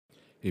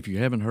If you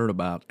haven't heard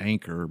about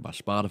Anchor by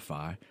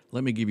Spotify,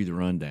 let me give you the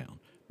rundown.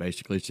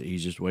 Basically, it's the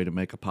easiest way to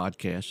make a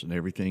podcast, and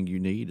everything you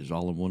need is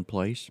all in one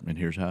place, and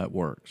here's how it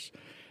works.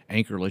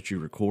 Anchor lets you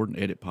record and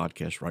edit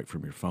podcasts right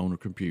from your phone or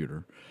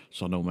computer,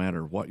 so no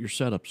matter what your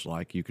setup's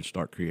like, you can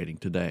start creating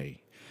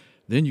today.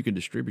 Then you can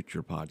distribute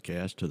your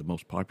podcast to the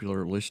most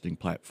popular listening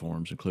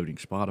platforms, including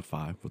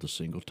Spotify, with a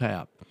single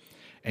tap.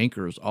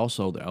 Anchor is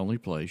also the only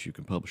place you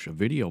can publish a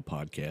video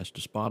podcast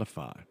to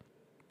Spotify.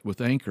 With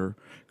Anchor,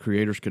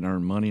 creators can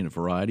earn money in a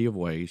variety of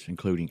ways,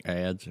 including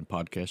ads and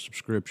podcast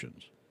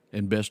subscriptions.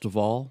 And best of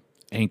all,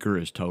 Anchor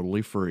is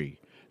totally free.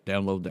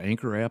 Download the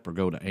Anchor app or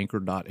go to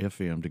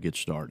anchor.fm to get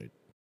started.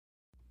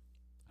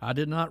 I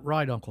did not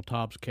write Uncle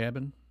Tom's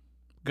Cabin.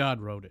 God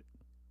wrote it.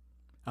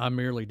 I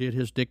merely did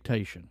his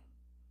dictation.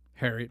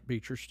 Harriet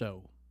Beecher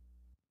Stowe.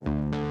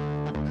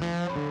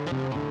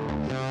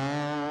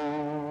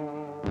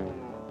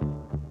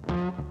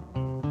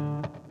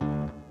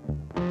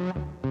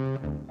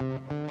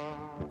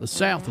 The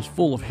South is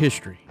full of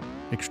history,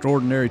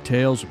 extraordinary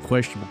tales of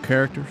questionable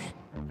characters,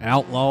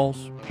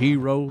 outlaws,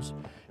 heroes,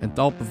 and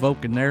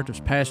thought-provoking narratives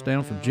passed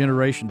down from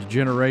generation to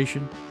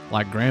generation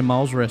like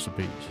Grandma's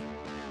recipes.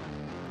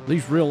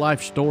 These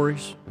real-life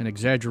stories and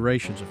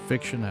exaggerations of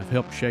fiction have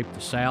helped shape the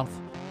South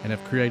and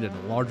have created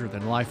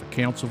larger-than-life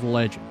accounts of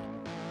legend.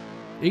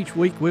 Each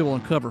week we will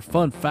uncover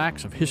fun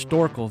facts of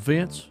historical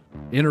events,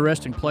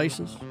 interesting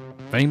places,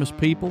 famous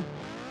people,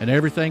 and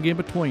everything in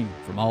between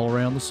from all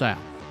around the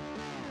South.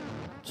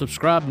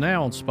 Subscribe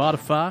now on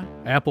Spotify,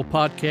 Apple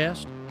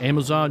Podcast,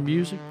 Amazon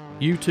Music,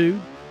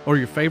 YouTube, or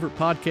your favorite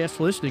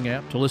podcast listening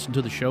app to listen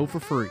to the show for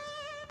free.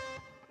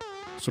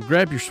 So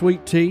grab your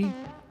sweet tea,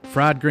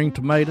 fried green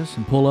tomatoes,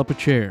 and pull up a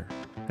chair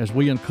as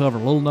we uncover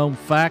little-known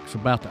facts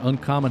about the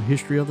uncommon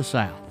history of the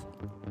South.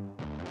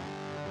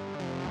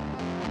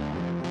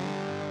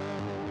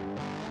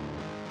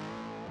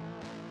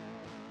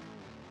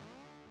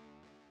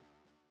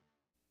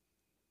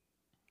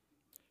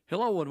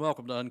 Hello and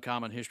welcome to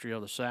Uncommon History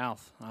of the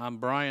South. I'm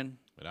Brian.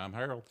 And I'm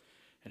Harold.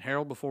 And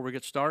Harold, before we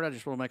get started, I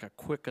just want to make a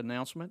quick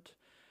announcement.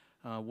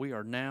 We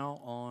are now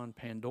on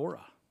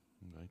Pandora.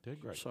 Ain't that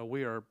great? So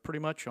we are pretty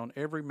much on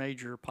every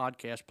major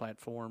podcast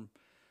platform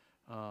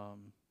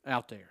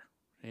out there.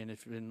 And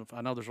if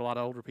I know there's a lot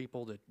of older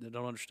people that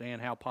don't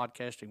understand how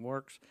podcasting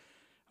works,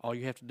 all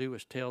you have to do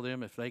is tell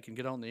them if they can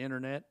get on the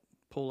internet,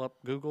 pull up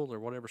Google or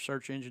whatever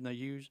search engine they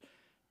use,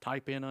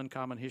 type in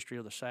Uncommon History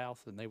of the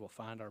South, and they will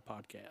find our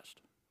podcast.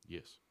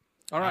 Yes.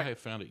 All right. I have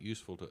found it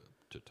useful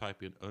to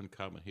type in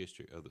Uncommon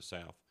History of the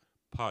South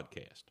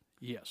podcast.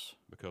 Yes.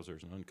 Because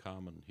there's an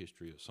uncommon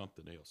history of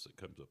something else that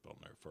comes up on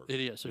there first. It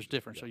is. There's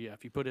different. Yeah. So, yeah,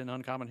 if you put in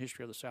Uncommon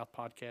History of the South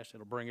podcast,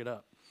 it'll bring it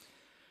up.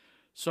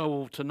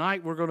 So,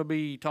 tonight we're going to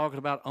be talking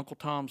about Uncle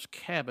Tom's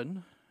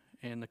Cabin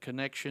and the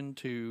connection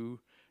to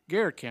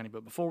Garrett County.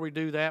 But before we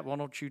do that, why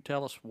don't you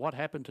tell us what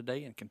happened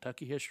today in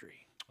Kentucky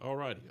history? All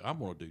righty. I'm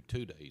going to do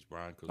 2 days,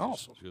 Brian,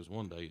 because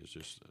one day is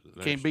just...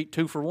 Can't beat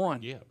 2 for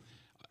 1. Yeah.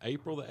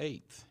 April the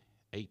 8th,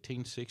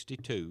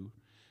 1862,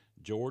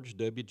 George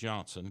W.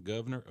 Johnson,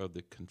 governor of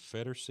the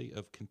Confederacy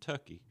of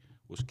Kentucky,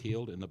 was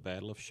killed in the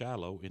Battle of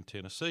Shiloh in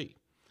Tennessee,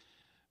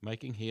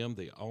 making him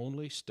the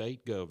only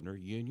state governor,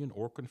 Union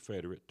or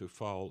Confederate, to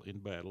fall in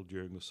battle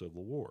during the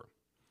Civil War.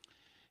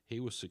 He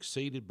was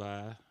succeeded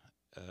by,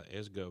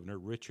 as governor,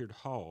 Richard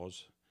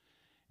Hawes,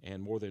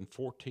 and more than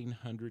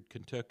 1,400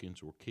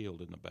 Kentuckians were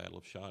killed in the Battle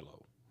of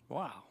Shiloh.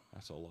 Wow.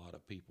 That's a lot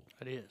of people.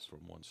 It is.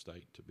 From one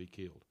state to be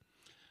killed.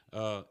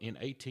 In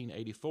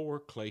 1884,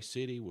 Clay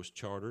City was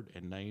chartered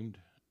and named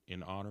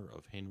in honor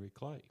of Henry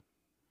Clay.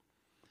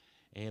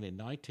 And in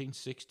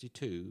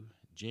 1962,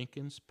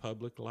 Jenkins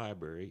Public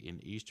Library in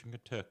eastern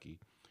Kentucky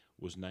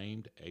was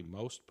named the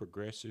most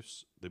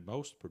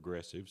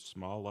progressive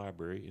small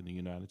library in the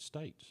United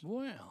States.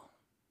 Wow.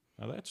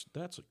 Now that's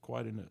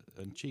quite an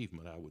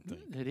achievement, I would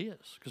think. It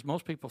is, because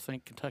most people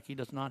think Kentucky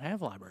does not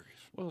have libraries.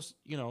 Well,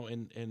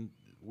 and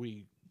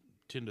we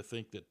tend to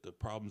think that the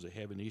problems they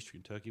have in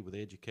Eastern Kentucky with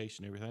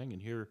education and everything, and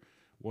here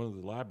one of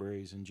the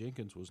libraries in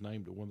Jenkins was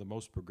named one of the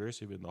most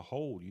progressive in the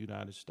whole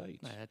United States.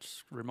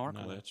 That's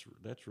remarkable. Now,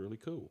 that's really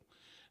cool.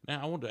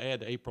 Now, I want to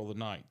add April the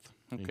 9th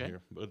in Okay.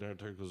 here, but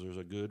because there's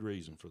a good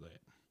reason for that,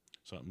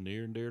 something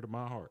near and dear to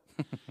my heart.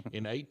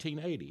 In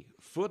 1880,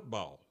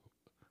 football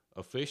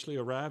officially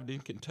arrived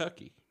in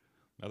Kentucky.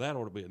 Now, that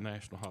ought to be a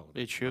national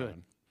holiday. It should.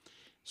 Brian.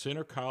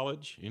 Center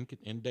College in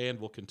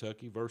Danville,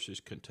 Kentucky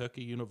versus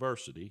Kentucky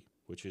University,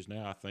 which is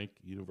now, I think,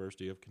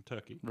 University of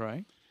Kentucky,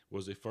 Right.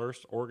 was the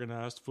first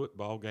organized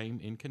football game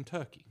in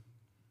Kentucky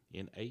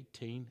in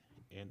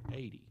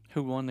 1880.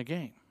 Who won the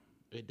game?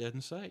 It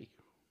doesn't say.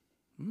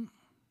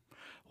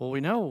 Well,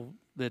 we know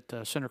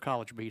that Center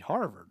College beat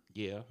Harvard.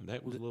 Yeah,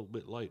 that was a little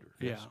bit later.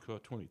 Yeah. That's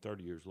about 20,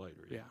 30 years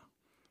later. Yeah.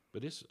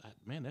 But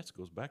that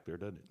goes back there,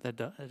 doesn't it?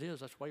 It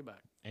is. That's way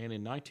back. And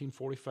in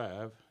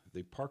 1945,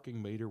 the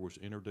parking meter was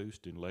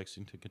introduced in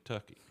Lexington,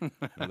 Kentucky.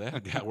 Now,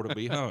 that guy would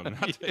be hung. I'll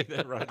tell you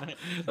that right now.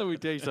 Let me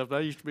tell you something.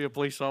 I used to be a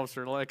police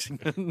officer in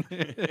Lexington.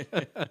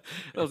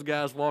 Those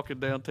guys walking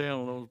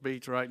downtown on those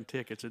beats writing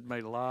tickets, it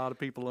made a lot of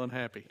people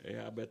unhappy.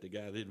 Yeah, I bet the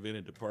guy that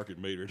invented the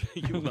parking meter,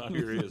 you will not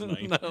hear his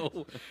name.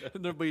 No,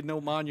 there'll be no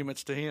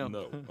monuments to him.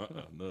 No,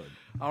 none.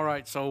 All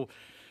right, so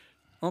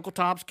Uncle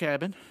Tom's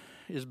Cabin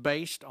is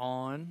based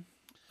on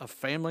a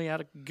family out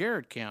of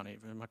Garrett County.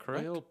 Am I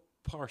correct? Well,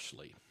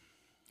 partially.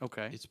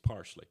 Okay. It's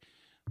partially.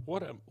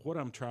 What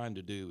I'm trying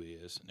to do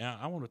is, now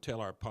I want to tell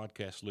our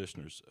podcast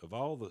listeners of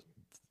all the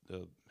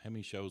how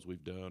many shows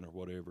we've done or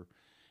whatever,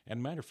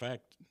 and matter of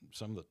fact,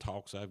 some of the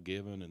talks I've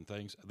given and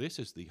things, this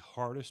is the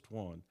hardest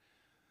one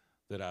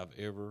that I've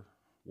ever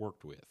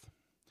worked with.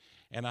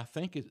 And I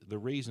think the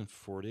reason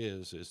for it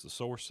is the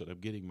source that I'm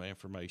getting my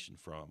information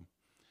from,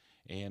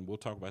 and we'll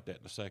talk about that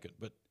in a second,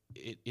 but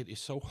it is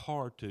so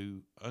hard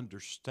to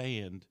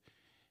understand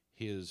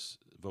his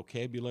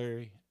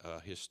vocabulary,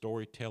 his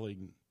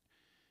storytelling,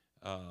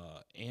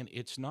 and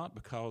it's not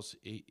because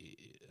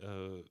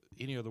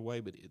any other way,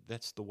 but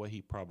that's the way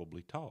he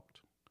probably talked.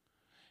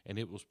 And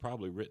it was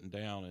probably written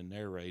down and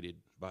narrated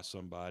by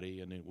somebody,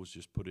 and it was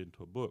just put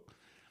into a book.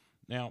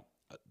 Now,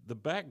 the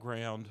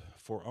background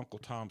for Uncle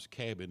Tom's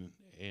Cabin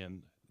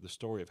and the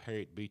story of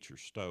Harriet Beecher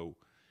Stowe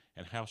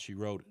and how she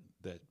wrote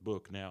that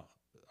book. Now,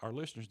 our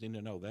listeners need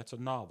to know that's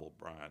a novel,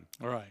 Brian.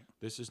 All right.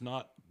 This is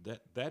not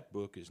that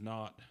book is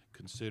not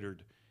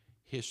considered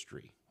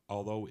history,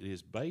 although it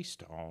is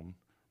based on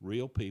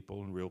real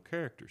people and real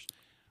characters.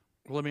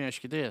 Well, let me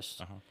ask you this.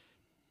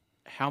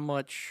 How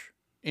much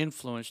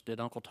influence did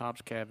Uncle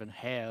Tom's Cabin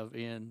have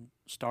in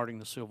starting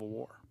the Civil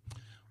War?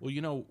 Well,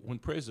 you know, when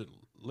President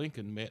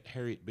Lincoln met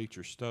Harriet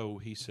Beecher Stowe,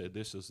 he said,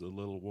 "This is the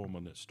little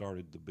woman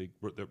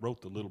that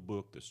wrote the little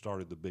book that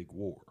started the big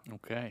war."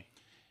 Okay.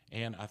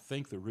 And I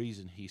think the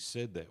reason he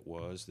said that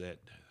was that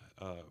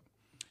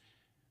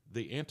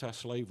the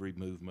anti-slavery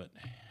movement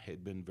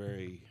had been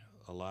very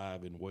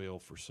alive and well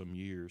for some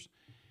years,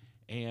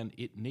 and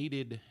it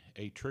needed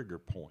a trigger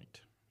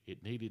point.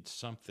 It needed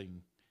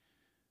something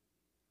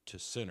to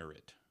center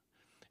it.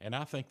 And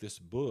I think this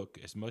book,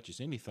 as much as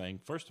anything,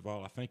 first of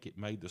all, I think it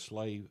made the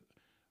slave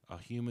a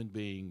human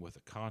being with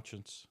a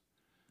conscience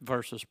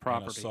Versus and a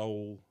property.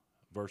 soul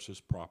versus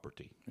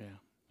property. Yeah.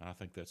 I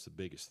think that's the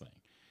biggest thing.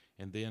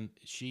 And then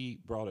she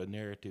brought a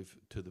narrative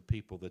to the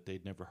people that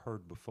they'd never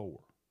heard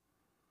before.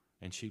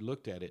 And she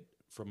looked at it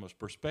from a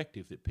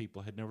perspective that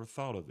people had never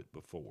thought of it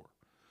before.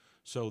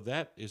 So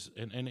that is,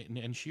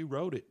 and she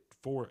wrote it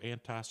for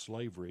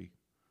anti-slavery,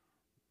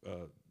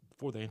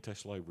 for the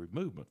anti-slavery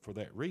movement for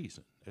that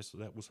reason.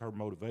 That was her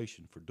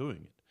motivation for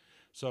doing it.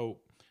 So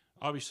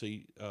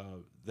obviously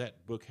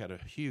that book had a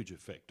huge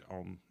effect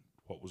on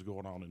what was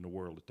going on in the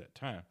world at that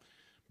time.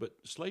 But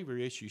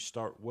slavery issues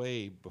start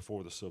way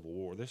before the Civil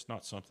War. That's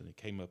not something that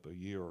came up a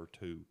year or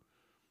two.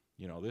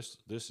 You know, this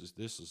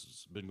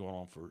has been going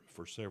on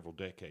for several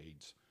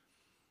decades.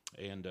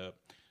 And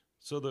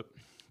so the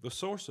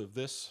source of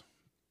this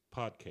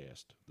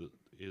podcast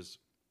is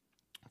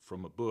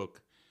from a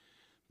book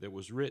that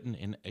was written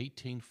in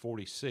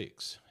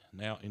 1846.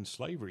 Now, in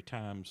slavery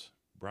times,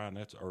 Brian,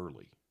 that's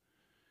early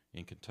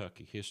in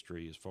Kentucky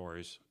history as far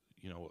as,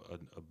 you know,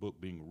 a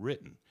book being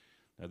written.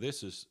 Now,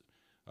 this is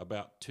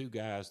about two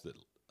guys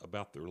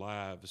about their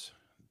lives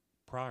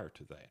prior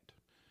to that.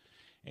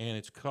 And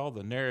it's called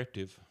The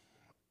Narrative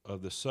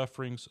of the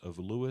Sufferings of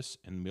Lewis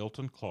and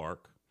Milton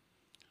Clark,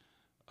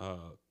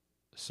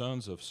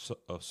 sons of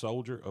a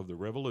soldier of the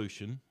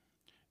Revolution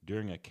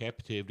during a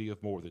captivity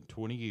of more than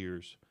 20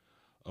 years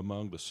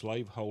among the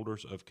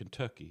slaveholders of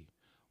Kentucky,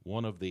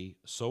 one of the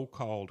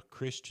so-called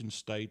Christian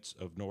states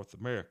of North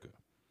America,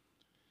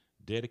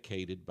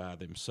 dedicated by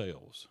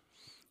themselves.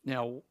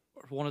 Now,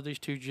 one of these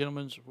two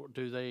gentlemen,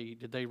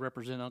 did they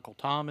represent Uncle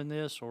Tom in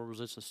this, or was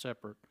this a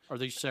separate? Are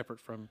these separate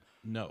from?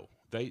 No,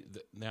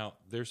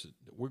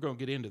 we're going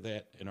to get into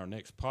that in our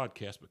next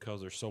podcast because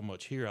there's so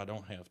much here. I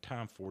don't have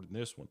time for it in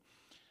this one.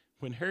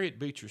 When Harriet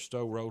Beecher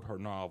Stowe wrote her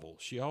novel,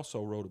 she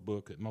also wrote a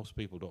book that most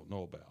people don't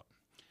know about,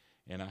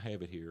 and I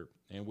have it here.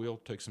 And we'll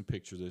take some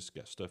pictures of this. It's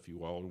got stuff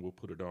you all, and we'll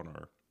put it on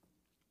our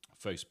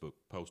Facebook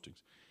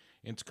postings.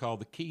 And it's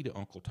called The Key to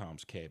Uncle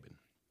Tom's Cabin.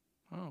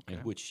 Oh, okay. In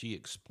which she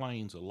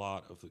explains a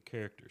lot of the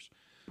characters.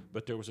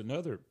 But there was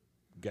another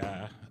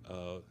guy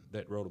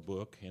that wrote a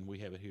book, and we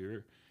have it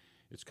here.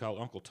 It's called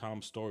Uncle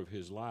Tom's Story of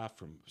His Life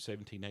from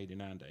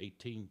 1789 to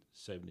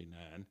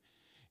 1879.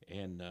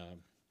 And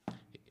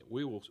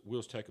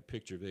we'll take a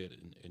picture of it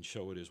and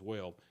show it as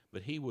well.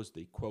 But he was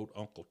the, quote,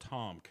 Uncle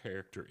Tom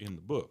character in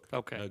the book.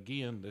 Okay. Now,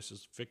 again, this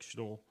is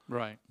fictional,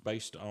 Right.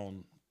 based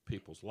on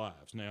people's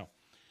lives. Now,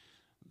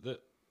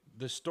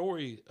 the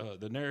story,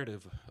 the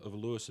narrative of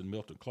Lewis and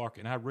Milton Clark,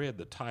 and I read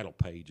the title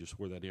pages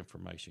where that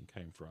information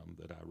came from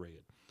that I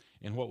read.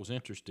 And what was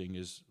interesting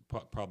is,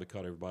 probably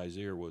caught everybody's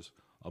ear, was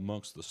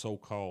amongst the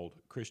so-called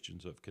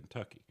Christians of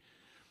Kentucky.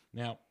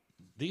 Now,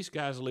 these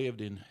guys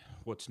lived in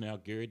what's now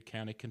Garrett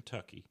County,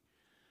 Kentucky.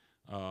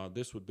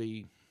 This would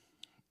be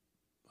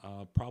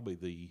probably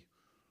the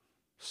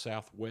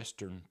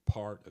southwestern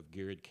part of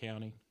Garrett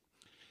County.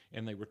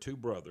 And they were two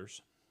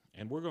brothers.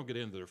 And we're going to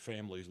get into their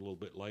families a little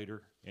bit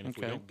later. And if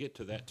we Okay. don't get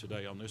to that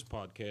today on this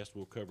podcast,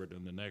 we'll cover it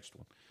in the next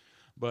one.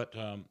 But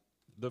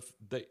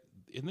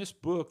in this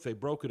book, they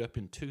broke it up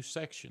in two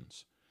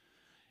sections.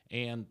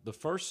 And the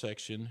first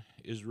section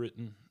was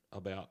written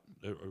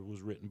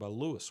by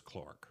Lewis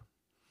Clark.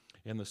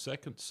 And the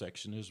second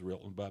section is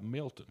written by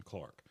Milton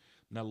Clark.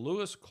 Now,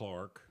 Lewis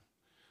Clark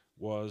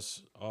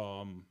has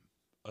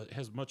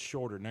much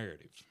shorter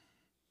narratives.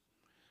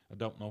 I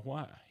don't know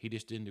why. He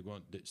just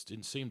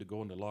didn't seem to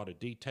go into a lot of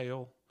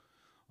detail.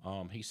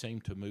 He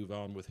seemed to move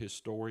on with his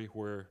story,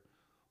 where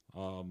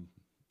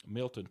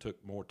Milton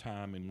took more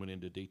time and went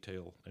into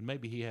detail. And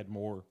maybe he had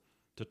more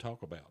to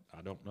talk about.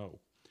 I don't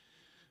know.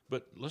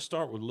 But let's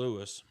start with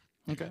Lewis.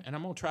 Okay. And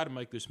I'm going to try to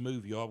make this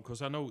move, y'all,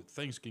 because I know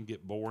things can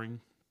get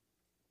boring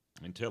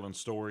in telling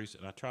stories,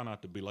 and I try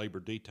not to belabor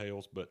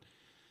details, but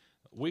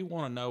we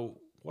want to know,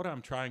 what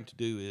I'm trying to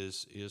do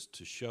is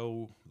to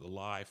show the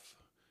life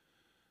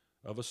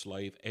of a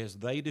slave as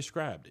they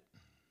described it,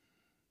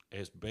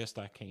 as best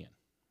I can.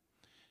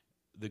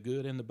 The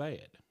good and the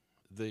bad.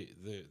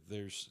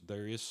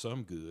 There is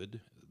some good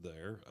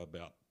there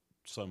about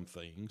some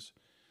things,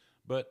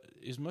 but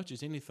as much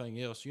as anything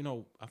else,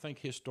 I think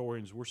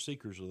historians, we're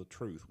seekers of the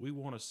truth. We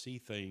want to see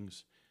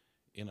things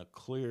in a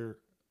clear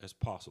as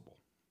possible.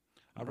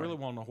 I really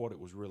want to know what it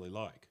was really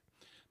like.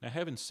 Now,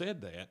 having said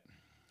that,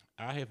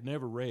 I have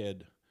never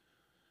read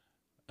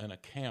an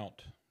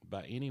account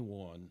by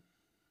anyone,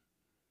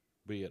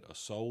 be it a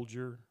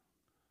soldier,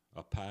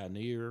 a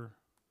pioneer,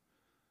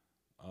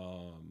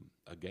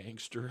 a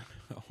gangster,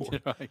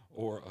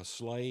 or a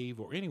slave,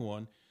 or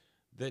anyone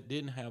that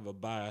didn't have a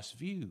biased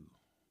view,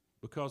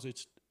 because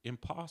it's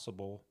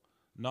impossible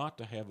not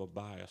to have a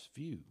biased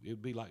view. It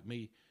would be like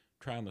me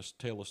trying to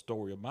tell a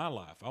story of my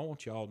life. I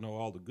want y'all to know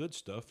all the good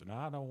stuff, and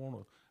I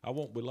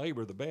won't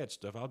belabor the bad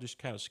stuff. I'll just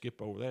kind of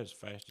skip over that as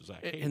fast as I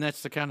can. And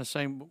that's the kind of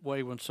same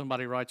way when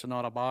somebody writes an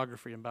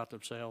autobiography about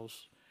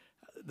themselves.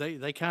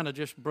 They kind of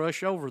just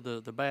brush over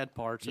the bad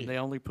parts, and they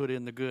only put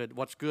in the good,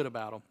 what's good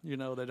about them.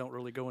 They don't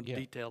really go into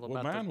detail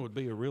about Well, mine would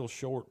be a real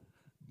short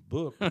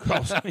book,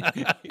 because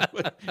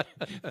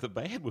the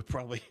bad would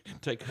probably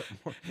take up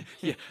more.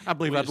 Yeah, I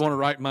believe I'd want to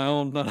write my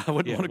own. I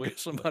wouldn't want to get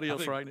somebody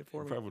else writing it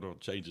for me. Probably don't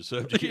change the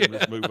subject and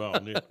let's move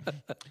on. Yeah.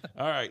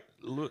 All right,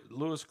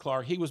 Lewis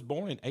Clark. He was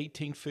born in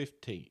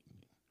 1815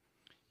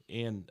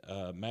 in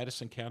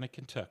Madison County,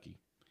 Kentucky,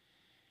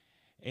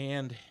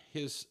 and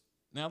this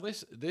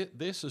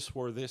is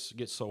where this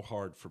gets so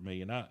hard for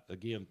me. And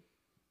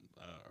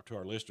to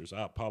our listeners,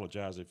 I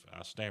apologize if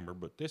I stammer,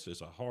 but this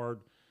is a hard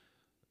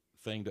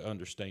thing to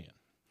understand.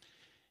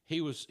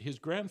 His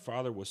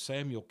grandfather was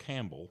Samuel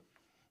Campbell,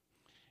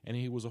 and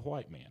he was a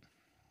white man.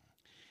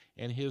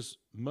 And his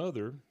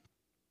mother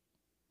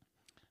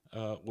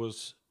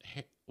was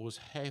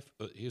half.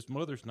 His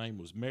mother's name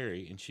was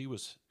Mary, and she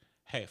was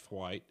half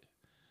white.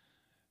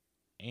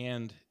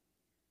 And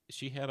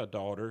she had a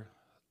daughter,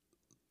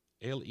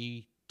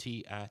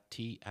 Letitia,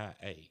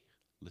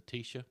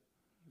 Letitia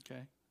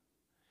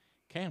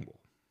Campbell.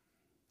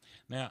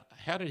 Now,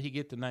 how did he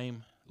get the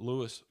name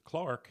Lewis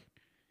Clark?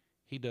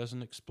 He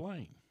doesn't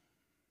explain.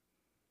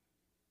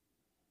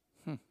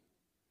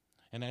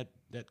 And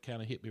that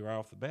kind of hit me right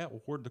off the bat.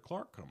 Well, where'd the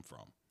Clark come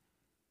from?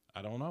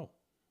 I don't know.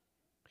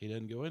 He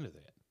doesn't go into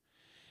that.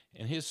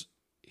 And his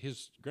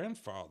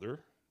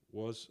grandfather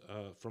was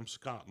from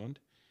Scotland,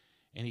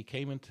 and he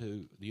came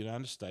into the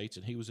United States,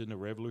 and he was in the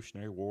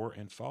Revolutionary War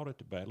and fought at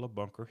the Battle of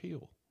Bunker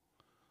Hill.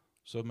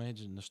 So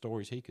imagine the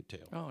stories he could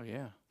tell. Oh,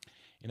 yeah.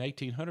 In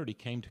 1800, he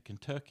came to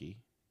Kentucky,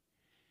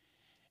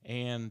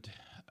 and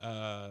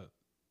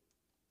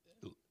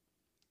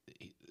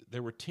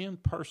there were 10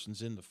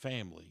 persons in the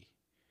family,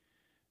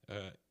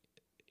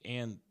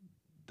 and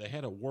they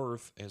had a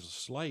worth as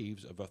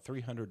slaves of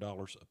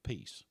 $300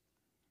 apiece.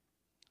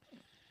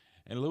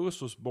 And Lewis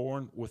was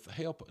born with the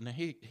help, and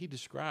he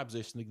describes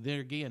this, and there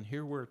again,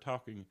 here we're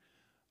talking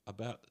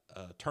about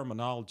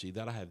terminology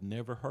that I have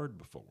never heard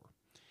before.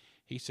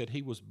 He said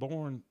he was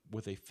born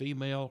with a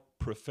female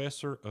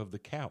professor of the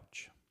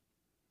couch,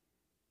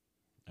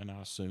 and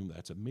I assume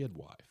that's a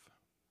midwife.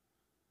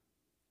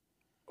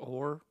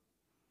 Or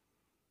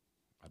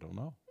I don't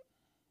know.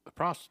 a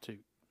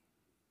prostitute.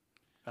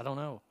 I don't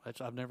know.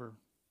 I've never.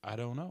 I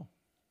don't know.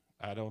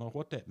 I don't know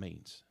what that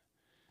means.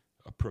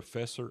 A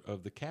professor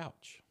of the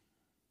couch.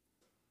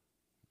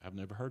 I've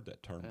never heard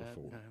that term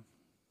before.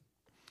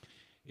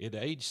 At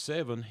age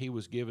 7, he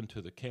was given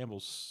to the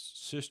Campbell's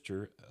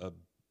sister,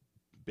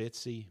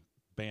 Betsy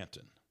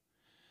Banton.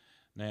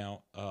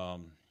 Now,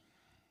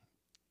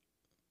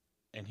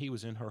 and he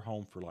was in her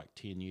home for like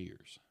 10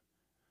 years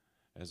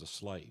as a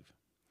slave.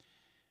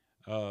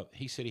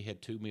 He said he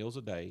had 2 meals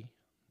a day,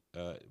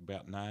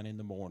 about 9 in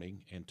the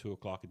morning and 2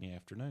 o'clock in the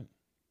afternoon.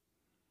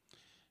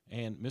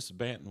 And Mrs.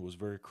 Banton was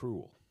very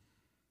cruel,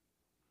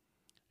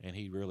 and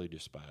he really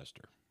despised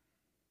her.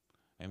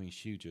 I mean,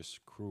 she was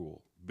just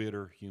cruel,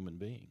 bitter human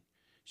being.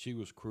 She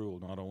was cruel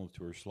not only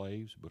to her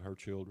slaves, but her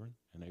children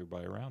and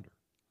everybody around her.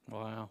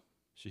 Wow.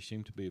 She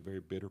seemed to be a very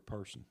bitter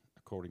person,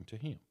 according to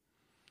him.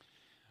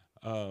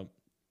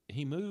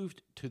 He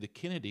moved to the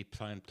Kennedy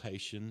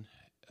plantation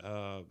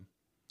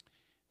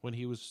when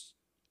he was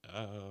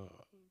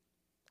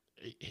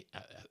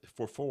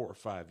for 4 or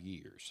 5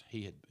 years.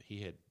 He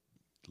had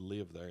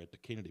lived there at the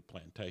Kennedy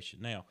plantation.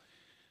 Now,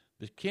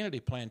 the Kennedy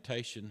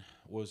plantation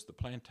was the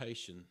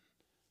plantation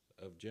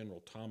of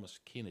General Thomas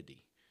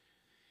Kennedy,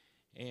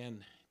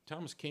 and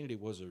Thomas Kennedy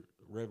was a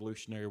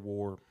Revolutionary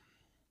War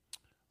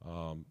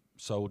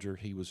soldier.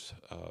 He was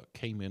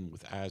came in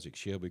with Isaac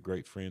Shelby,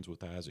 great friends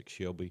with Isaac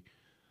Shelby.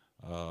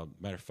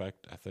 Matter of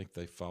fact, I think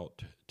they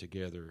fought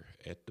together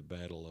at the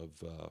Battle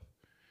of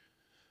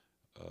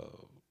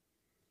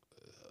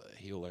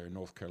Hill there in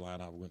North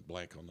Carolina. I went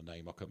blank on the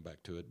name. I'll come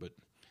back to it. But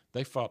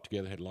they fought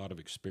together, had a lot of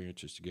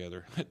experiences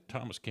together.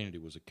 Thomas Kennedy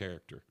was a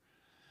character.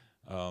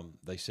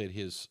 They said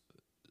his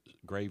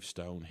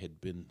gravestone had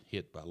been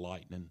hit by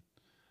lightning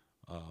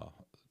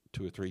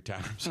 2 or 3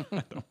 times.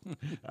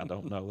 I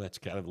don't know. That's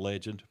kind of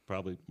legend,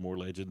 probably more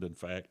legend than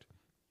fact.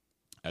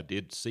 I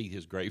did see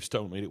his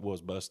gravestone, and it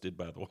was busted,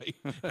 by the way,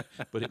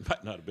 but it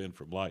might not have been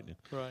from lightning.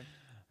 Right.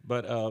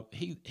 But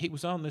he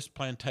was on this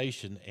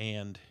plantation,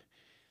 and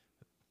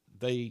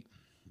they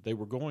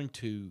were going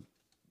to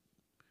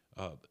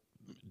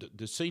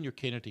the senior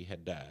Kennedy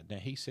had died. Now,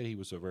 he said he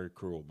was a very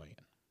cruel man.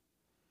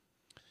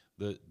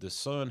 The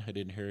son had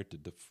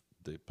inherited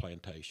the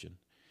plantation,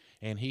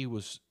 and he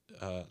was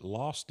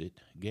lost it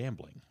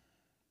gambling.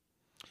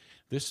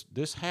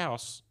 This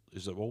house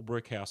is an old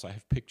brick house. I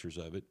have pictures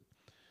of it,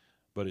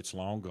 but it's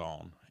long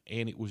gone.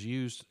 And it was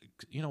used,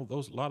 you know,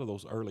 a lot of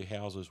those early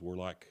houses were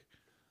like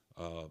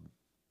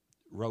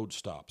road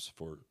stops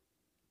for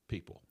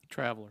people.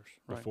 Travelers,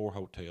 right. Before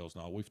hotels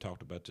and all. We've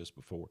talked about this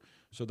before.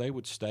 So they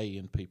would stay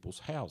in people's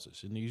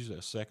houses, and usually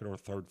a second or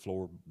third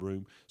floor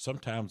room.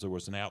 Sometimes there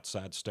was an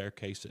outside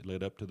staircase that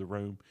led up to the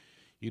room.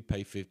 You'd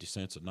pay 50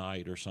 cents a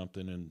night or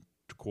something and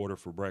a quarter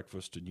for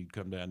breakfast, and you'd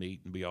come down and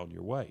eat and be on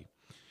your way.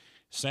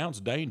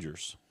 Sounds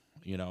dangerous,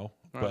 you know,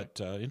 Right.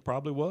 but it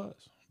probably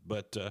was.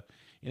 But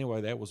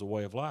anyway, that was a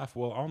way of life.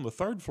 Well, on the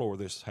third floor of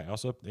this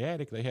house, up in the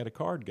attic, they had a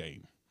card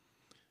game,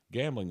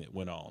 gambling that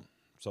went on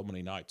so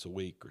many nights a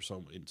week or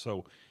so. And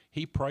so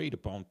he preyed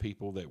upon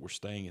people that were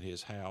staying at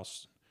his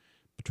house,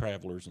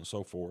 travelers and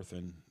so forth,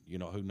 and, you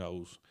know, who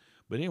knows.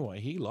 But anyway,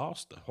 he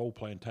lost the whole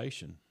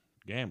plantation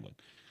gambling.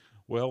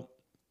 Well,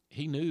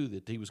 he knew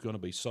that he was going to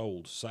be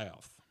sold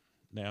south.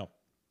 Now,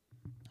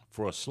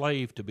 for a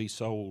slave to be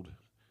sold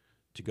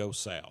to go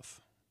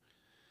south,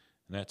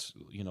 and that's,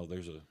 you know,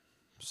 there's a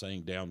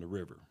saying down the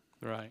river.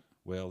 Right.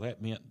 Well,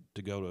 that meant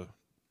to go to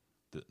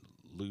the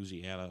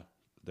Louisiana,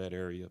 that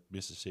area,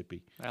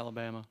 Mississippi,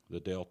 Alabama, the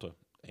Delta,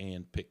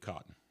 and pick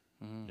cotton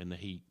in the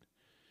heat.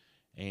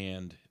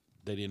 And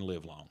they didn't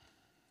live long.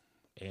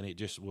 And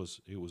it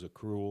was a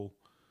cruel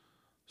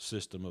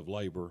system of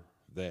labor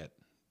that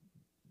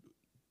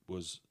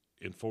was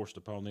enforced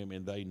upon them,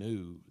 and they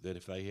knew that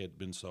if they had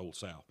been sold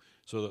south.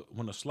 So that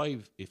when a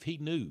slave, if he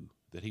knew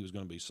that he was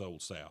going to be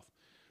sold south,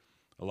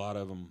 a lot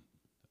of them,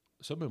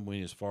 some of them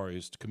went as far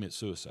as to commit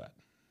suicide.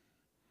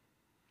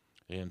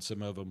 And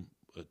some of them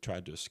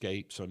tried to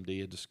escape, some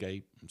did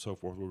escape, and so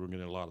forth. We're going to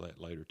get a lot of that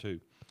later,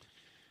 too.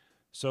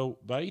 So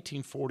by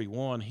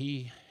 1841,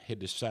 he had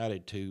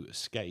decided to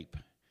escape.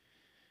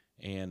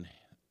 And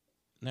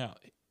now,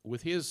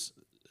 with his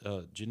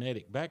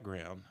genetic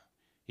background,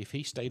 if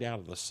he stayed out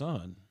of the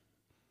sun,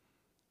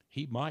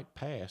 he might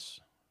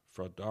pass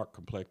for a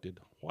dark-complected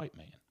white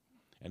man.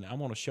 And I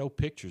want to show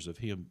pictures of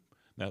him.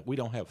 Now, we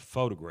don't have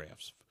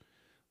photographs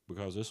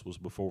because this was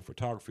before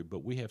photography,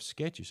 but we have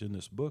sketches in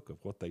this book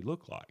of what they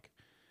look like.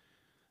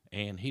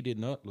 And he did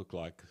not look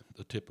like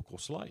the typical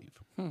slave.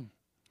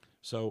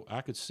 So I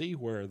could see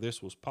where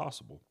this was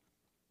possible.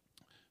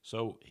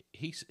 So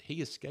he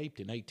escaped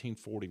in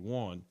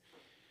 1841,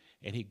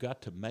 and he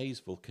got to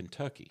Maysville,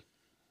 Kentucky.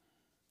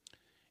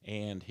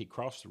 And he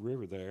crossed the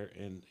river there,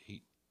 and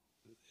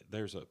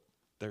there's a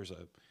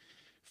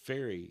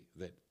ferry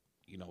that,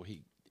 you know,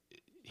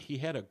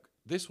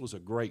 this was a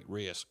great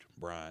risk,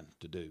 Brian,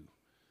 to do,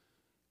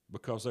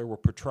 because there were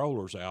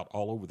patrollers out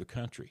all over the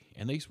country,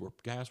 and these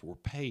guys were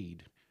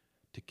paid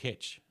to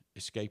catch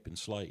escaping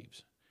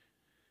slaves.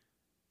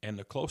 And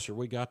the closer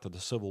we got to the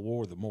Civil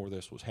War, the more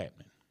this was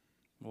happening.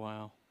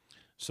 Wow.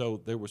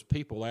 So there was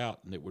people out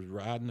and that was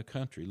riding the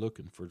country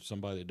looking for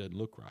somebody that doesn't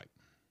look right.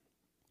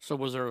 So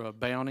was there a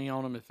bounty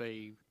on them if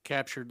they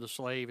captured the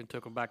slave and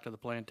took him back to the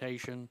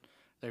plantation?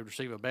 They would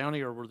receive a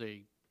bounty, or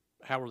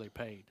how were they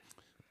paid?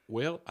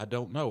 Well, I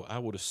don't know. I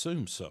would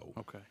assume so.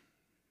 Okay.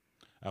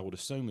 I would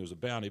assume there was a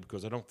bounty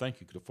because I don't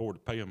think you could afford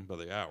to pay them by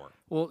the hour.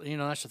 Well, you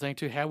know, that's the thing,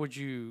 too. How would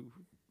you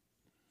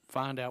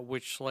find out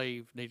which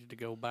slave needed to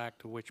go back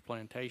to which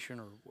plantation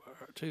or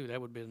too? That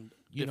would have been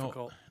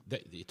difficult.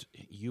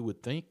 You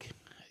would think.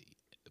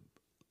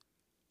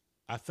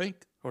 I think.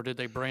 Or did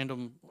they brand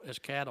them as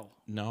cattle?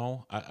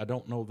 No, I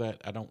don't know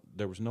that.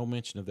 There was no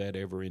mention of that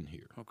ever in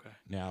here. Okay.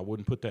 Now, I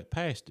wouldn't put that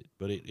past it,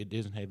 but it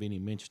doesn't have any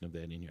mention of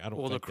that in here. I don't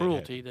Well, think the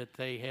cruelty that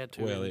they had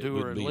to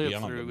endure and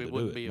live through, it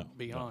wouldn't be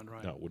beyond,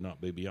 right? No, it would not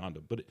be beyond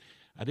them. But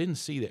I didn't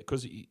see that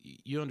because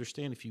you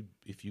understand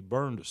if you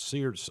burned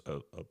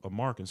a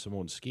mark in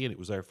someone's skin, it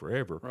was there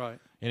forever. Right.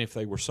 And if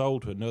they were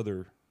sold to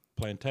another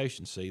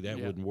plantation, that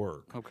Yeah. wouldn't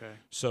work. Okay.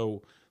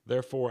 So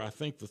therefore, I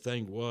think the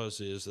thing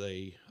is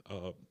they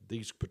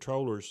these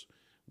patrollers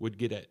would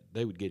get it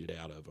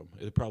out of them.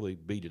 It'd probably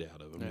beat it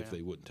out of them if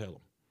they wouldn't tell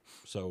them.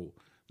 So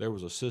there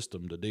was a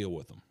system to deal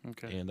with them,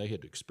 Okay. and they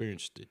had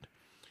experienced it.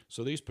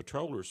 So these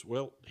patrollers,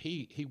 well,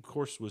 he of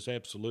course was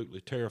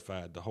absolutely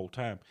terrified the whole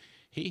time.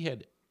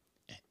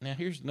 Now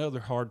here's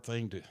another hard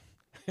thing to.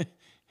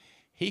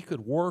 He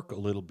could work a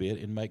little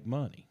bit and make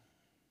money.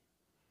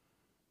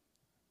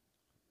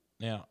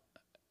 Now,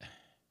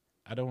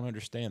 I don't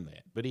understand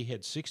that, but he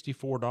had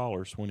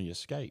 $64 when he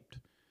escaped.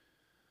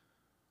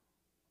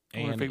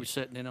 I wonder if he was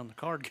sitting in on the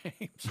card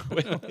games.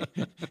 Well,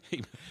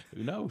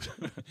 who knows?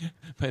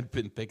 Had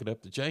been picking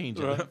up the change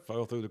and it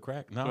fell through the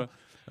crack. No,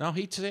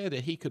 he said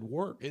that he could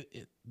work.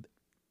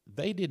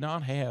 They did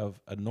not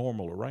have a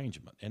normal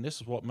arrangement, and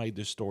this is what made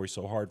this story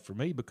so hard for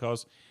me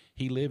because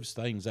he lives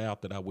things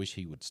out that I wish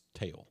he would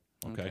tell.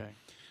 Okay.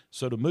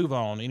 So to move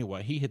on,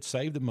 anyway, he had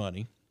saved the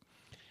money,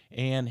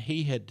 and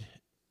he had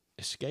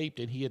escaped,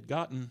 and he had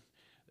gotten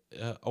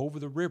over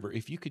the river.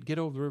 If you could get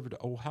over the river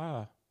to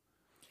Ohio.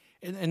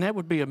 And that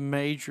would be a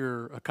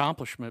major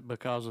accomplishment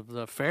because of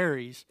the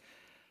ferries.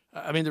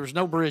 I mean, there was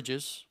no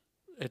bridges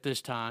at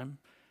this time,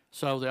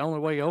 so the only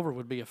way over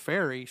would be a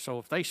ferry. So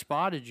if they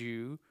spotted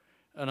you,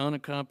 an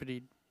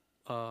unaccompanied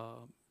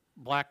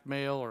black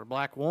male or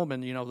black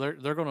woman,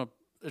 they're going to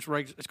it's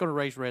going to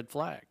raise red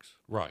flags.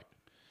 Right.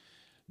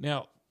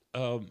 Now,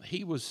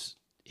 he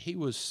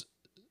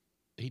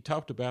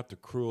talked about the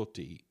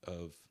cruelty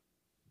of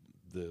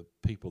the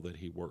people that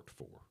he worked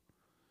for.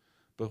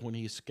 But when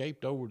he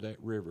escaped over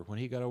that river, when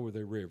he got over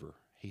the river,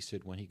 he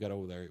said when he got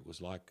over there, it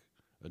was like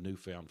a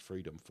newfound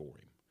freedom for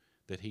him,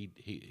 that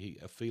he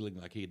a feeling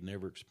like he had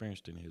never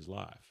experienced in his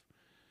life,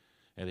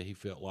 and that he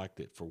felt like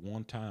that for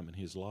one time in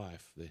his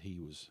life that he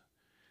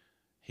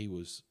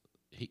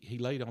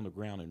laid on the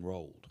ground and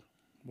rolled.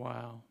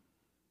 Wow.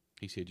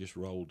 He said just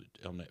rolled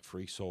on that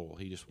free soil.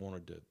 He just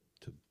wanted to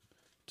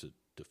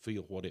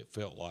feel what it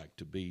felt like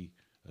to be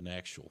an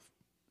actual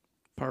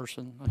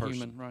person,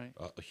 human, right?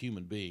 A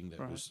human being that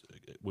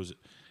was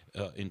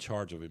in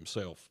charge of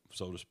himself,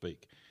 so to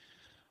speak.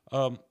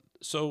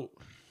 So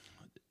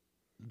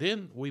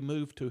then we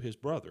moved to his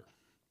brother.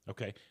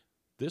 Okay,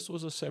 this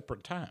was a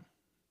separate time.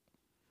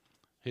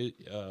 I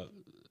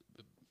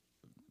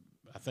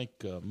think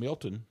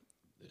Milton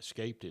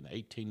escaped in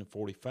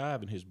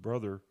 1845, and his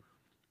brother,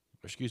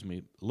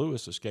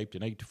 Lewis escaped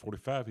in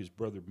 1845. His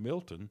brother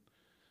Milton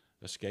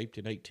escaped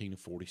in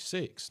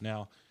 1846.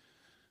 Now,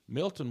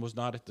 Milton was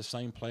not at the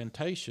same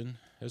plantation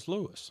as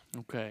Lewis.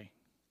 Okay.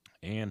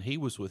 And he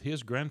was with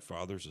his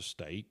grandfather's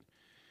estate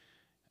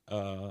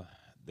that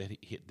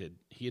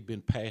he had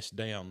been passed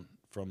down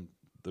from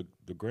the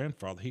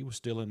grandfather. He was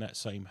still in that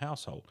same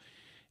household.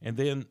 And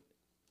then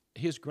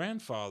his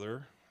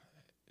grandfather,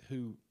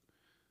 who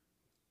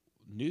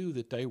knew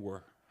that they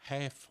were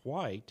half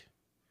white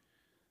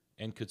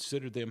and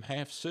considered them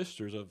half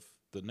sisters of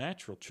the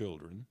natural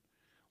children,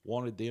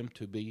 wanted them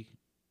to be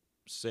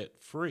set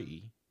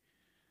free.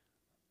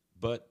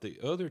 But the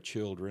other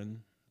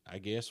children, I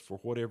guess for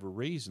whatever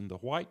reason, the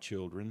white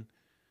children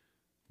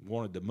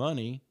wanted the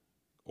money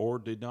or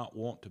did not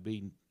want to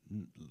be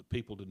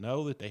people to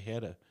know that they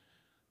had a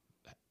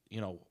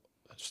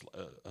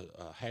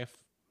half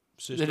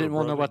sister. They didn't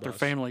want to know about brother their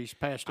family's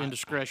past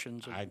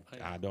indiscretions. I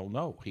don't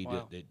know.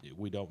 Wow.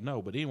 We don't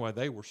know. But anyway,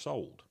 they were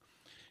sold,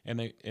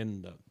 and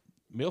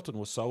Milton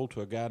was sold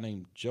to a guy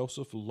named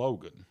Joseph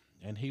Logan,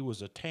 and he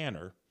was a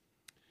tanner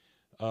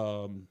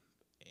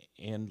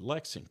in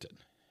Lexington.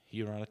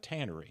 He ran a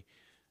tannery.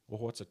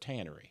 Well, what's a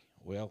tannery?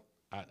 Well,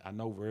 I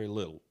know very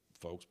little,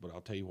 folks, but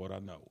I'll tell you what I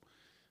know.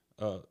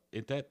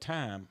 At that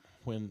time,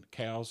 when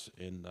cows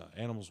and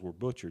animals were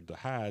butchered, the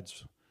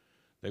hides,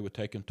 they would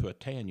take them to a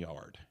tan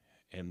yard,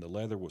 and the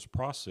leather was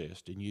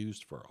processed and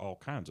used for all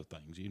kinds of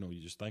things. You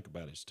just think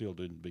about it, still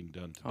being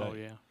done today. Oh,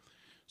 yeah.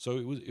 So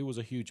it was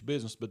a huge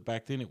business, but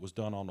back then it was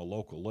done on a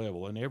local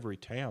level. And every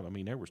town,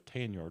 there was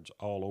tan yards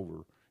all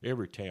over.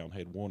 Every town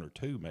had one or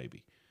two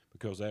maybe,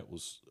 because that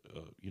was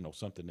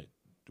something that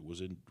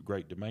was in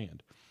great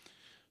demand.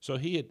 So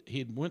he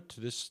had went to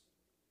this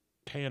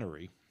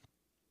tannery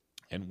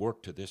and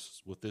worked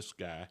with this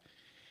guy,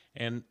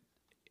 and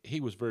he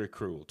was very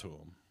cruel to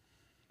him,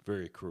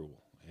 very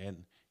cruel.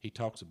 And he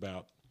talks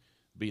about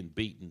being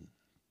beaten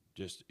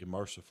just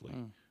mercifully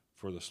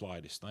for the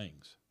slightest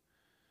things.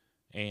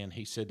 And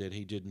he said that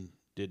he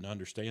didn't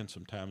understand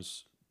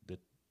sometimes that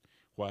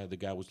why the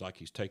guy was like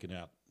he's taking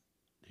out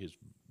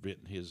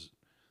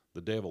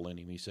the devil in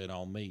him. He said,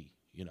 on me,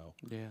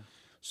 Yeah.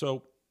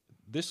 So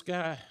this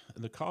guy,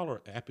 the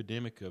cholera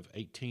epidemic of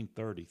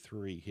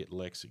 1833 hit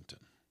Lexington,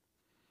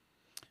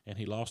 and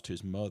he lost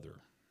his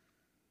mother,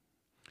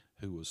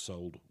 who was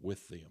sold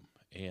with them,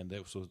 and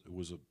that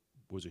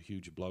was a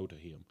huge blow to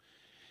him.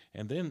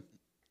 And then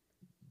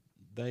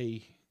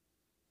they,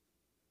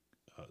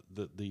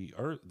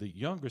 the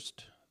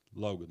youngest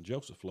Logan,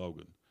 Joseph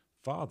Logan,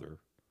 father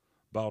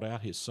bought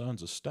out his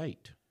son's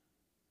estate.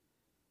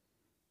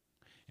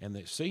 And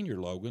the senior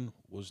Logan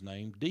was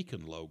named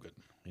Deacon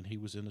Logan, and he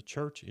was in a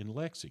church in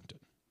Lexington.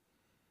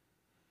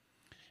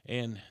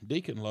 And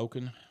Deacon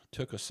Logan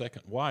took a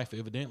second wife.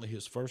 Evidently,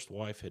 his first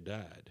wife had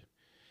died.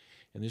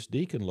 And this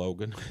Deacon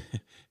Logan,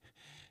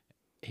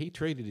 he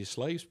treated his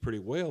slaves pretty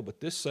well, but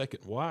this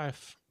second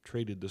wife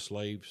treated the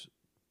slaves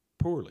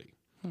poorly.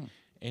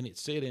 And it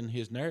said in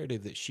his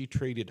narrative that she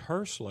treated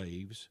her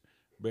slaves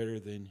better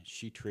than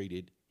she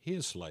treated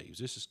his slaves.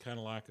 This is kind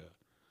of like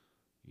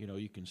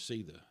you can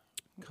see the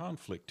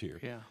conflict here.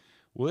 Yeah.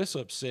 Well, this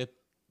upset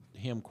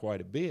him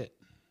quite a bit.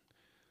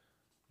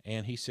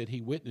 And he said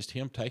he witnessed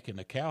him taking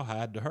a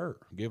cowhide to her,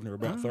 giving her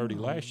about 30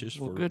 lashes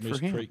for good for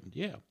him. mistreating.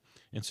 Yeah.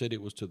 And said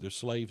it was to their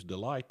slaves'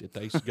 delight that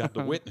they got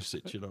to witness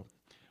it,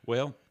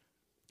 Well,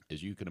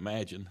 as you can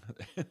imagine,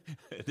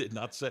 it did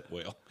not sit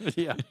well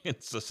Yeah. in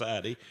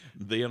society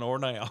then or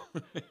now.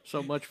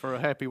 So much for a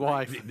happy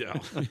wife. No.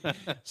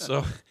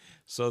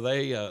 So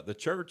they the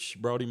church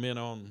brought him in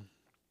on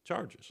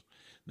charges.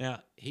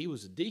 Now, he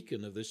was a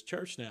deacon of this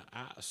church. Now,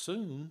 I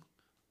assume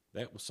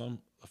that was some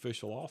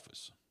official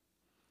office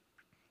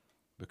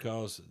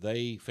because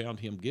they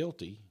found him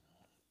guilty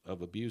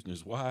of abusing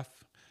his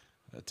wife,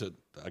 to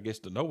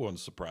no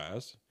one's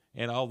surprise.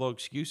 And all the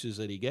excuses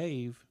that he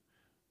gave,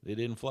 they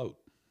didn't float.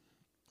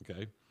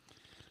 Okay?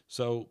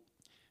 So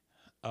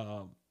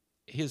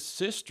his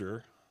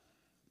sister,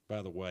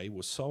 by the way,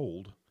 was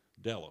sold,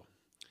 Della.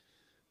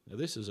 Now,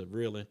 this is a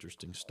real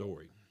interesting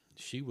story.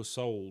 She was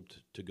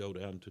sold to go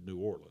down to New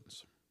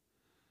Orleans.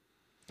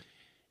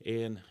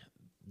 And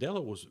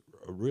Della was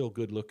a real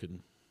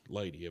good-looking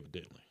lady,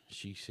 evidently.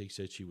 She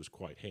said she was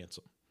quite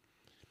handsome.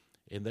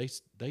 And they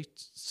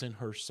sent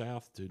her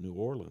south to New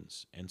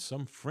Orleans, and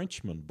some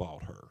Frenchman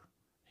bought her,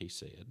 he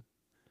said,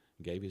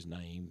 gave his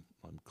name,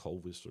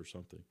 Clovis or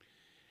something,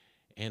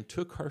 and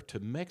took her to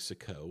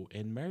Mexico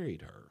and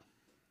married her.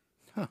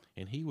 Huh.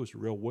 And he was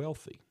real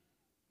wealthy.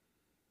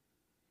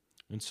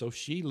 And so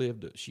she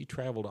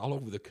traveled all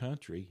over the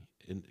country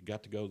and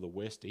got to go to the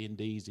West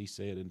Indies, he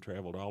said, and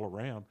traveled all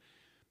around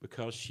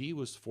because she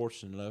was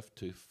fortunate enough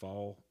to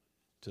fall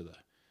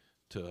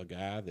to a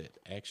guy that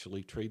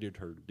actually treated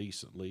her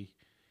decently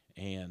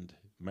and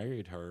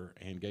married her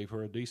and gave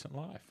her a decent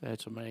life.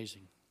 That's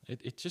amazing.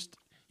 It just,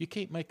 you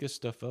can't make this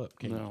stuff up,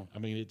 can No. you? I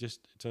mean, it's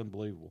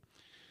unbelievable.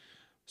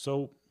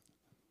 So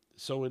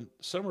in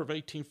summer of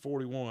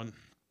 1841,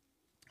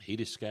 he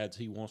decides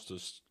he wants to,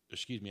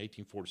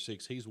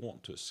 1846, he's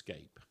wanting to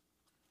escape.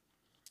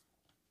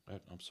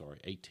 I'm sorry,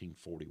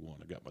 1841.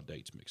 I got my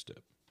dates mixed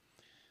up.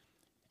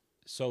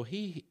 So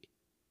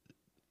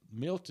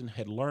Milton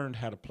had learned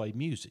how to play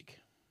music.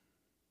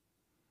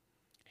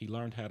 He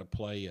learned how to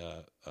play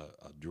a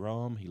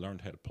drum. He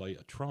learned how to play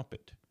a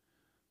trumpet.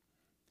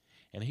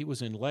 And he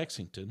was in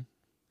Lexington,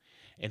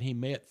 and he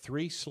met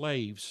 3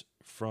 slaves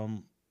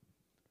from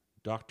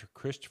Dr.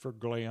 Christopher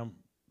Graham,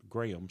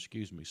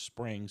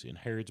 Springs in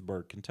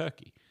Harrodsburg,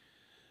 Kentucky.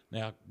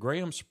 Now,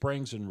 Graham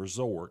Springs and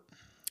Resort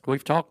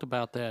We've talked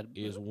about that.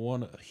 is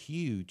a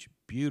huge,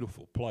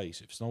 beautiful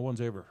place. If no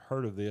one's ever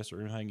heard of this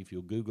or anything, if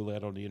you'll Google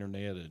that on the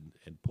internet and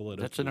pull it up.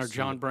 That's in you'll our see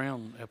John it.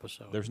 Brown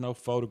episode. There's no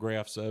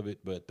photographs of it,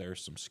 but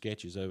there's some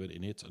sketches of it,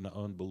 and it's an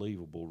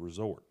unbelievable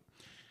resort.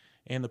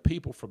 And the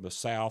people from the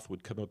South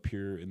would come up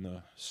here in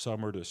the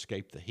summer to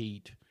escape the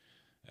heat.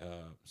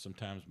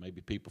 Sometimes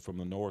maybe people from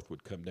the North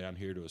would come down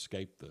here to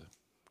escape the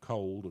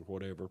cold or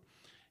whatever.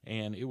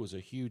 And it was a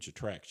huge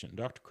attraction.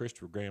 Dr.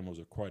 Christopher Graham was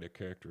quite a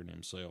character in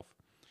himself.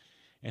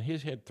 And he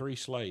had 3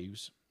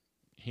 slaves,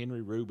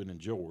 Henry, Reuben, and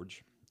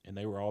George, and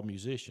they were all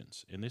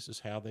musicians. And this is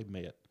how they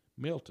met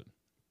Milton.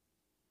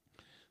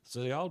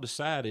 So they all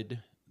decided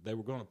they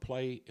were going to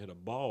play at a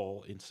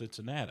ball in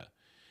Cincinnati.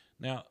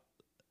 Now,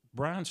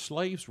 Brian's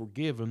slaves were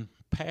given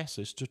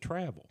passes to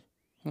travel.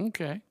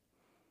 Okay.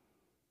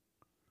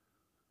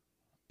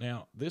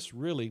 Now, this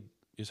really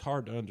is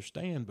hard to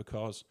understand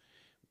because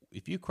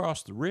if you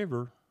crossed the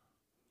river,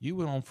 you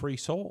went on free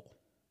soil.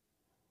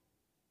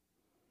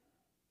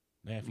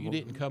 Now, if you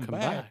didn't come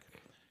back,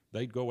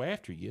 they'd go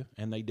after you,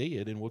 and they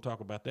did, and we'll talk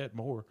about that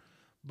more.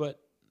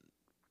 But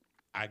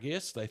I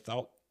guess they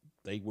thought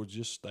they would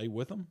just stay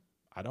with them.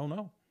 I don't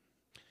know.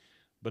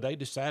 But they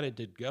decided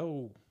to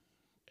go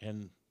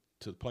and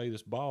to play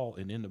this ball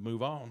and then to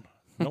move on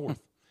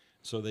north.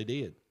 So they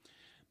did.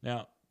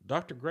 Now,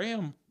 Dr.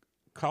 Graham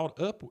caught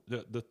up.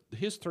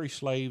 His 3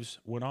 slaves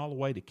went all the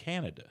way to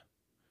Canada,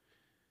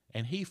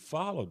 and he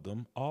followed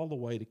them all the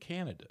way to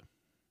Canada.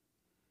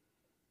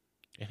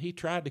 And he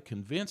tried to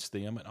convince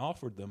them and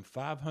offered them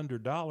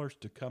 $500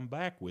 to come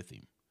back with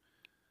him.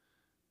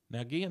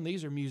 Now, again,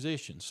 these are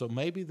musicians, so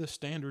maybe the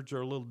standards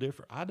are a little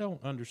different. I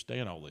don't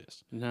understand all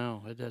this.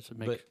 No, it doesn't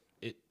make But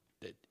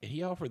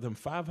he offered them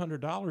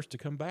 $500 to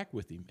come back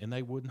with him, and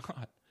they would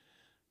not.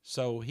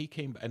 So he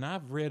came, and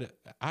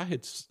I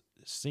had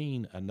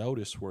seen a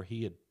notice where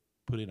he had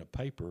put in a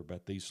paper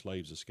about these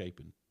slaves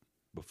escaping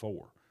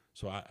before.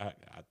 So I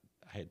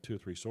had 2 or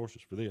 3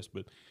 sources for this.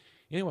 But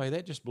anyway,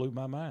 that just blew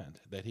my mind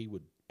that he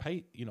would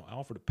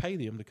offer to pay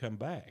them to come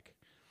back.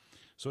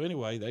 So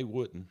anyway, they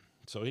wouldn't.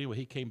 So anyway,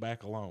 he came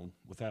back alone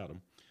without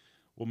them.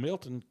 Well,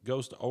 Milton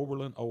goes to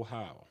Oberlin,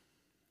 Ohio.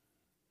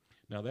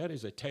 Now, that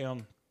is a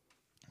town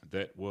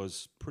that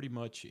was pretty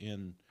much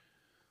in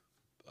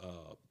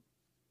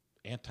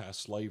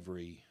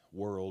anti-slavery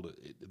world.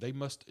 They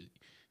must.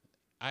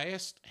 I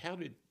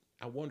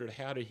wondered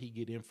how did he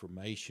get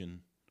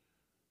information?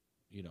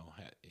 You know,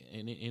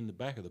 and in the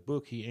back of the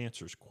book, he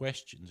answers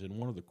questions, and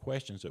one of the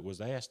questions that was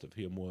asked of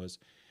him was,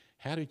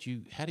 how do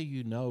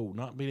you know,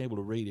 not being able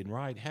to read and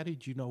write, how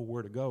did you know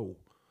where to go?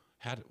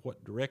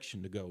 What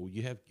direction to go?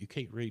 You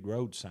can't read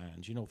road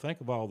signs. You know,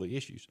 think of all the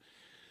issues.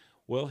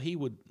 Well, he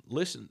would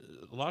listen.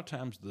 A lot of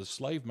times the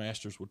slave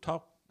masters would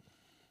talk,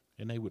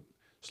 and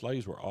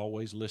slaves were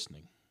always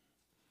listening.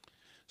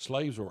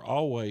 Slaves were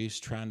always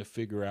trying to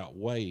figure out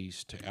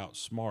ways to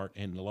outsmart,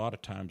 and a lot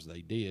of times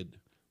they did,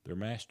 their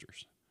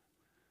masters.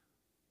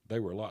 They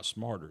were a lot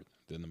smarter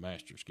than the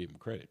masters, give them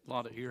credit. A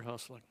lot of ear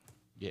hustling.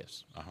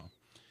 Yes.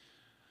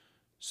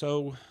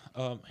 So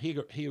he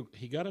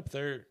got up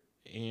there,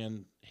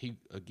 and he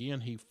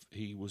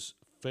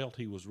felt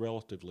he was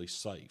relatively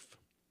safe.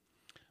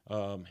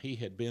 He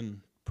had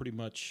been pretty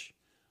much.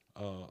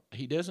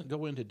 He doesn't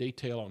go into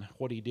detail on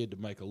what he did to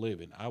make a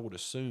living. I would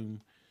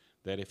assume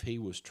that if he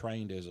was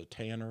trained as a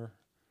tanner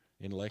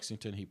in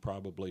Lexington, he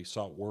probably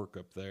sought work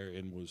up there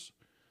and was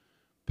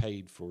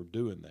paid for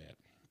doing that.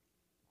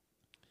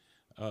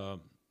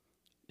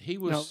 He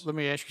was. Now, let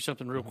me ask you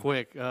something real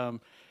quick.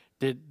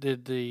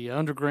 Did the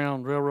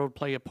Underground Railroad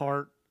play a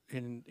part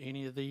in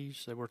any of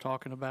these that we're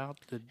talking about?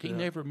 He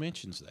never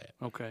mentions that.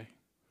 Okay.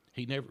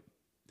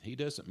 He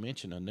doesn't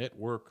mention a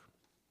network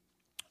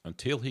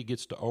until he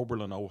gets to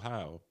Oberlin,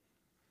 Ohio,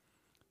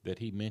 that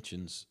he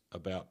mentions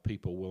about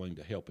people willing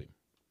to help him.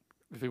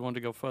 If he wanted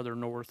to go further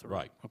north,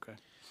 right? Okay.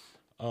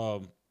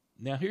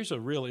 Now here's a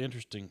real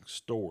interesting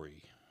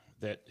story.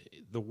 That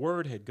the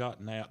word had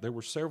gotten out. There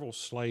were several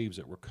slaves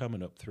that were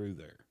coming up through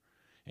there,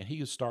 and he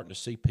was starting to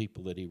see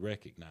people that he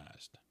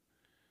recognized.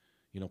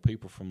 You know,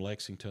 people from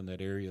Lexington,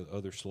 that area,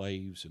 other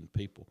slaves and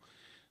people.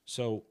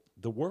 So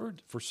the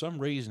word, for some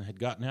reason, had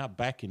gotten out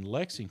back in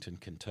Lexington,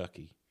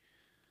 Kentucky,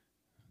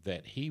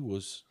 that he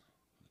was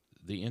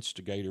the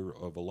instigator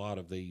of a lot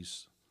of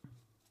these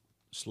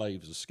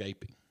slaves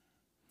escaping.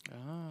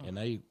 Oh. And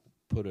they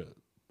put a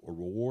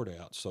reward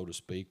out, so to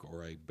speak,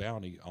 or a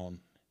bounty on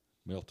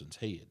Milton's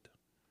head.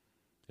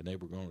 And they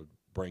were going to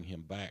bring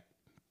him back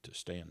to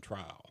stand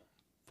trial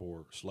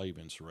for slave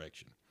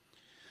insurrection.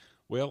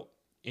 Well,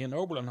 in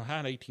Oberlin, Ohio,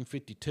 in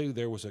 1852,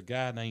 there was a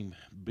guy named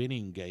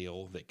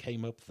Benningale that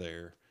came up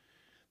there.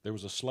 There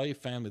was a slave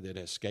family that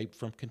escaped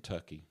from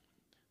Kentucky.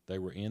 They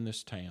were in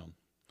this town.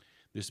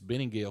 This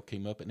Benningale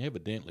came up, and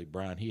evidently,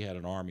 Brian, he had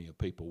an army of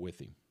people with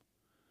him.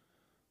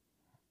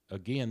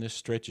 Again, this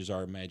stretches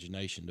our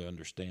imagination to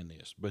understand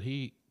this, but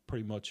he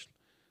pretty much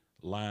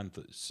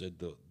said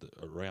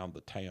around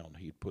the town.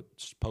 He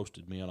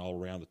posted men all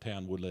around the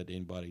town, wouldn't let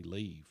anybody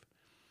leave.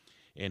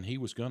 And he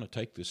was going to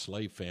take this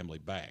slave family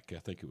back. I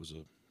think it was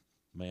a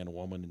man, a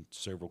woman, and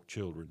several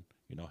children.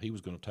 You know, he was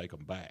going to take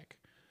them back.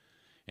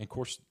 And, of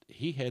course,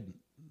 he had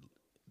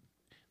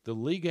the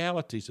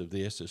legalities of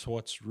this is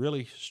what's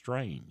really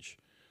strange,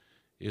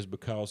 is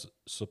because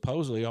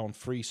supposedly on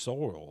free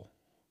soil,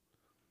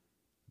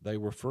 they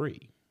were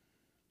free.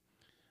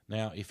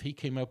 Now, if he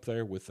came up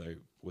there with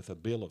a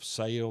bill of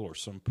sale or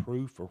some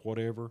proof or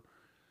whatever,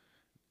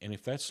 and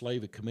if that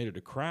slave had committed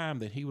a crime,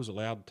 then he was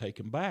allowed to take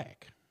him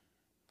back.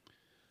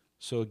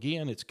 So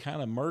again, it's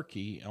kind of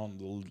murky on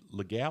the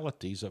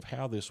legalities of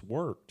how this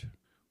worked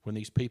when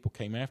these people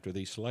came after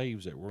these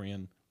slaves that were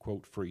in,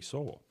 quote, free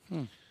soil.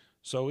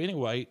 So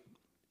anyway,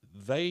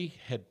 they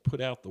had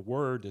put out the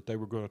word that they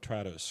were going to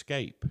try to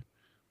escape.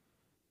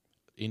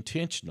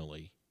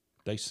 Intentionally,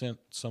 they sent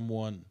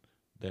someone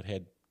that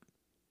had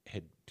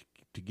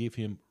to give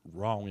him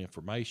wrong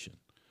information.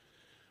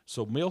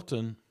 So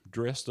Milton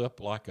dressed up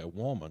like a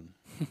woman.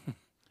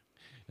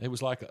 It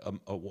was like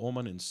a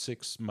woman and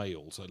 6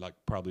 males, like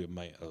probably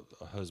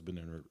a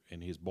husband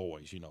and his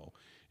boys, you know,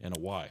 and a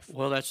wife.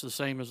 Well, that's the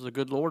same as the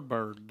Good Lord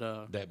bird.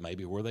 That may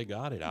be where they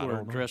got it. I where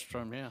don't know. Dressed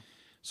from, yeah.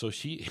 So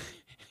he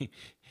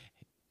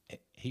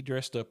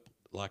dressed up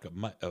like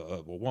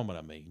a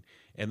woman,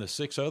 and the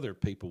 6 other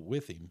people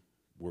with him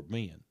were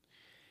men.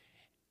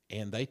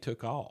 And they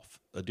took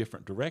off a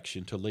different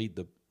direction to lead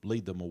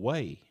them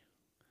away.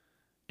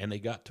 And they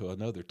got to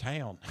another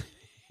town,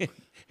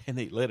 and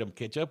they let them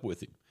catch up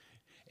with him.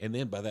 And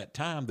then by that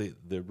time,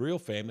 the real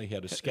family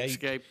had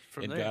escaped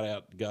from and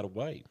there. got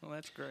away. Well,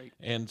 that's great.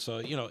 And so,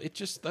 you know, it's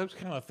just those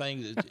kind of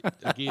things,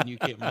 again, you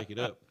can't make it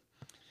up.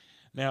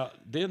 Now,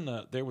 then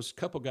there was a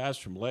couple guys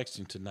from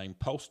Lexington named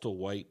Postal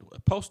Waite.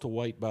 Postal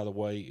Waite, by the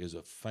way, is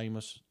a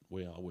famous,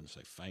 well, I wouldn't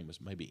say famous,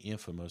 maybe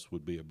infamous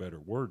would be a better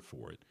word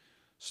for it,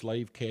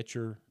 slave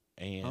catcher.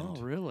 And oh,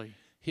 really?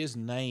 His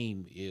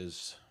name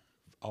is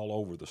all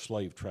over the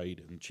slave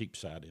trade in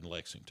Cheapside in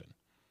Lexington.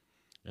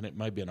 And it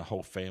may have been a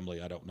whole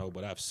family, I don't know,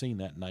 but I've seen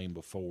that name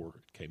before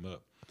it came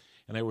up.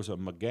 And there was a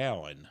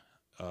McGowan,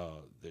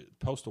 the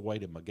Postal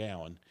Waite and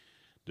McGowan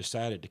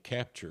decided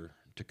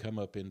to to come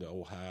up into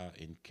Ohio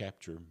and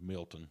capture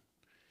Milton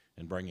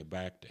and bring him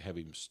back to have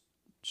him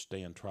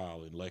stand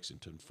trial in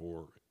Lexington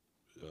for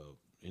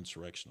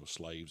insurrection of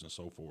slaves and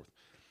so forth.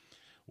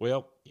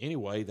 Well,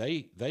 anyway,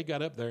 they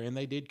got up there and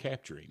they did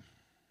capture him.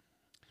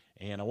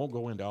 And I won't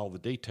go into all the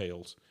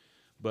details,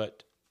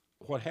 but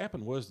what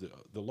happened was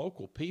the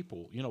local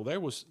people, there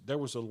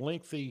was a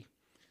lengthy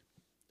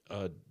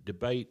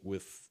debate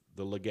with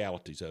the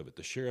legalities of it.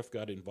 The sheriff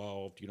got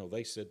involved.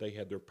 They said they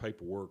had their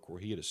paperwork where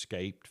he had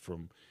escaped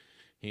from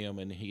him,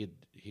 and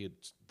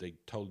they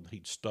told him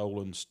he'd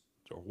stolen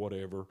or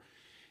whatever,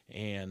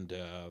 and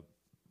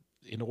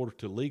in order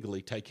to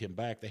legally take him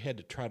back, they had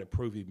to try to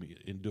prove him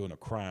in doing a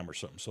crime or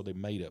something. So they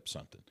made up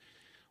something.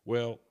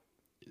 Well,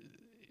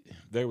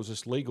 there was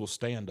this legal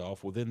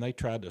standoff. Well, then they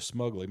tried to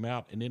smuggle him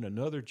out, and then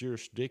another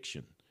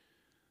jurisdiction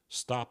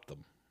stopped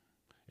them.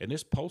 And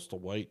this postal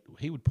weight,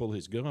 he would pull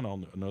his gun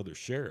on another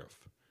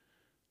sheriff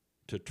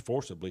to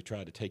forcibly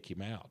try to take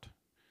him out.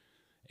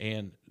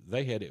 And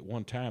they had, at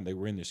one time, they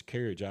were in this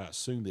carriage. I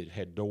assume that it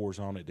had doors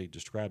on it. They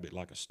described it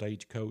like a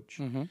stagecoach.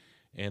 Mm-hmm.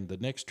 And the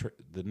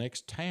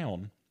next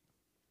town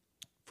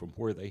from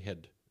where they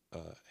had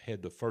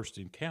had the first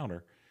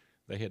encounter,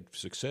 they had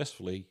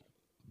successfully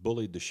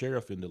bullied the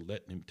sheriff into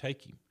letting him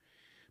take him.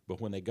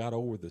 But when they got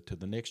over to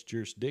the next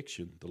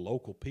jurisdiction, the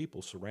local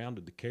people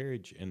surrounded the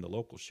carriage and the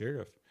local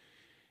sheriff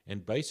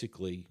and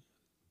basically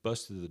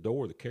busted the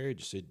door of the carriage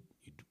and said,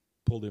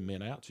 pulled him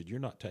in out, said, "You're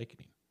not taking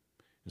him."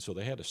 And so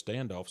they had a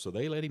standoff, so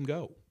they let him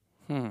go.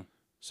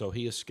 So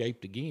he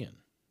escaped again,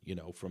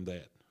 from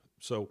that.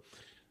 So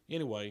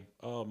anyway,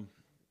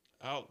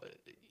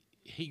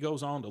 he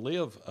goes on to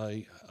live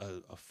a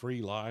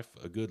free life,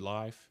 a good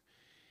life.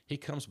 He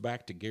comes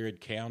back to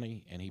Garrett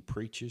County and he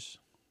preaches.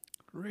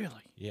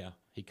 Really? Yeah,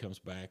 he comes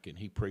back and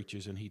he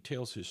preaches and he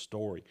tells his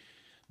story.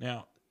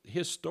 Now,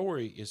 his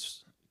story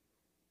is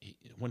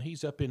when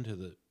he's up in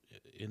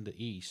the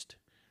east,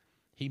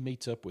 he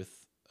meets up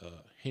with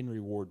Henry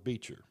Ward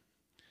Beecher.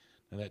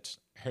 Now, that's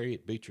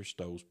Harriet Beecher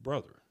Stowe's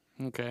brother.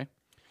 Okay.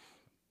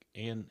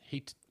 And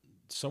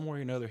somewhere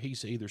or another,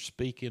 he's either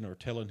speaking or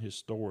telling his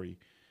story,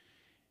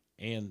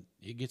 and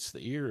it gets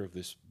the ear of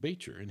this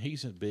Beecher, and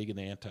he's big in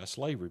the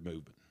anti-slavery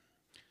movement.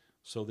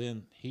 So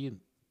then he,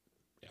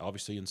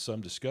 obviously in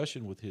some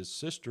discussion with his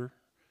sister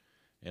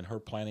and her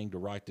planning to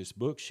write this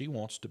book, she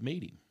wants to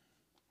meet him.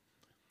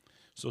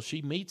 So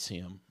she meets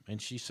him,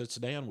 and she sits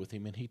down with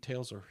him, and he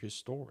tells her his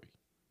story.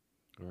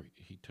 Or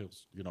he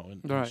tells,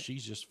 and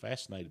she's just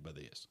fascinated by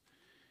this.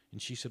 And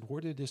she said,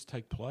 "Where did this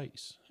take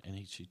place?"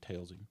 And she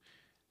tells him,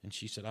 and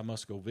she said, "I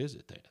must go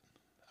visit that.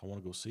 I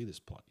want to go see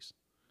this place."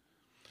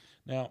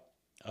 Now,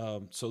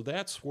 so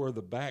that's where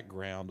the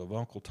background of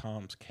Uncle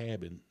Tom's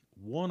Cabin,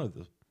 one of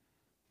the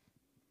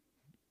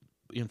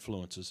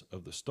influences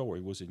of the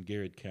story, was in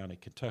Garrett County,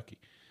 Kentucky.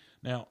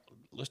 Now,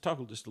 let's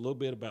talk just a little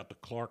bit about the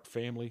Clark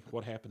family,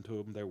 what happened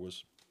to them. There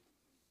was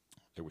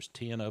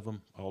 10 of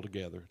them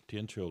altogether,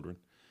 10 children.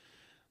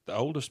 The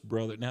oldest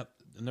brother, now,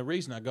 and the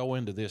reason I go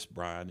into this,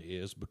 Brian,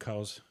 is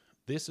because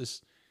this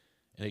is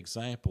an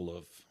example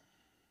of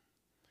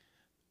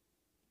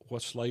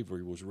what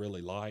slavery was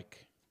really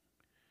like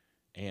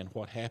and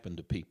what happened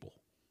to people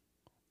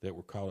that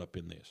were caught up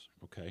in this,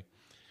 okay?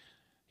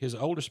 His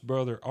oldest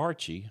brother,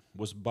 Archie,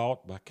 was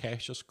bought by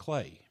Cassius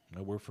Clay.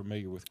 Now, we're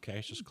familiar with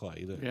Cassius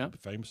Clay, the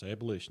famous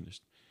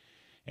abolitionist.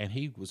 And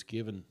he was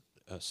given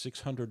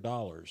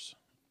 $600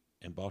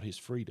 and bought his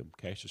freedom.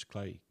 Cassius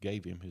Clay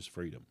gave him his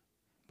freedom,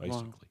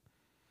 basically.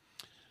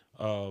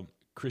 Wow.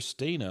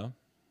 Christina,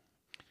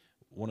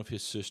 one of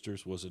his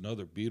sisters, was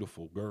another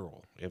beautiful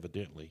girl,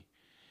 evidently.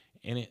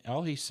 And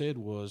all he said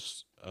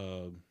was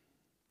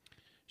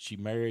she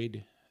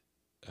married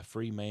a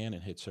free man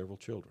and had several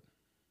children.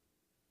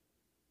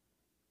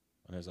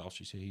 And that's all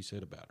he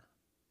said about her.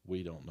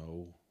 We don't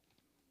know.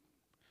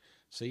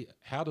 See,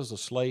 how does a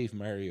slave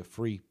marry a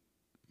free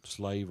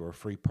slave or a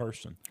free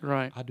person?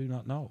 Right. I do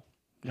not know.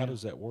 How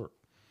does that work?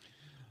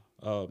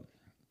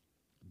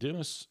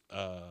 Dennis,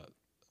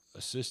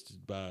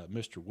 assisted by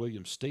Mr.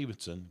 William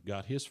Stevenson,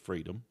 got his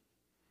freedom,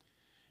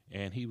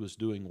 and he was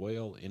doing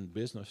well in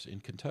business in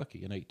Kentucky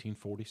in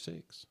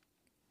 1846.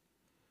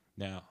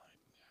 Now,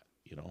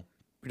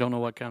 we don't know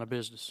what kind of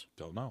business.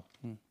 Don't know.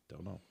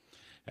 Don't know.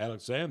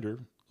 Alexander,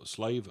 a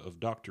slave of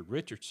Dr.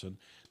 Richardson.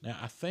 Now,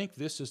 I think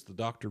this is the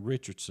Dr.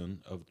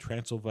 Richardson of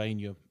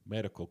Transylvania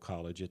Medical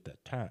College at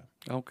that time.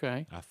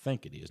 Okay. I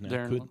think it is.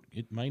 Now,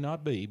 it may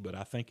not be, but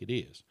I think it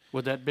is.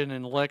 Would that have been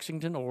in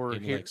Lexington or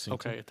in here?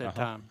 Lexington. Okay, at that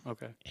time.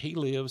 Okay. He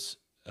lives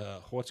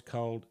what's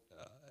called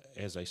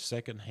as a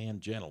second-hand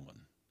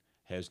gentleman,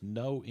 has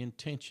no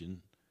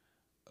intention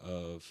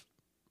of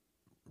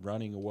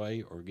running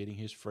away or getting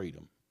his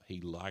freedom.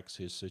 He likes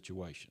his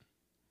situation.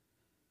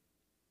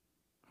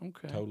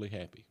 Okay. Totally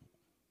happy.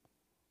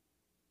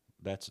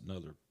 That's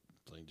another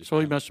thing. So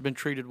he must have been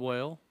treated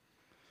well.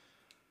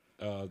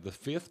 The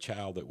fifth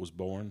child that was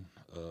born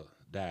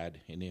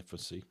died in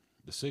infancy.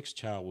 The sixth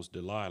child was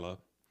Delilah,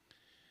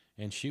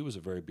 and she was a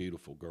very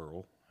beautiful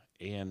girl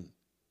and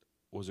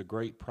was a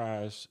great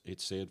prize, it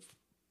said,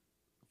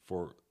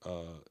 for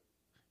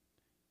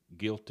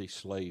guilty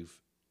slave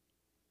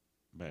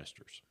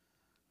masters.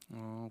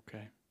 Oh,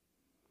 okay.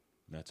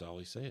 And that's all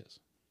he says.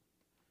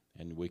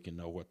 And we can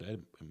know what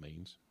that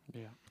means.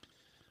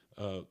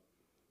 Yeah.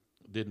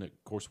 Then,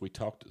 of course, we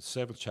talked. The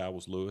seventh child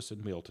was Lewis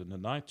and Milton. The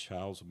ninth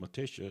child was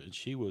Matisha, and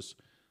she was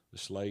the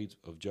slave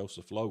of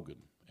Joseph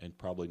Logan and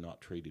probably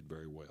not treated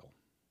very well.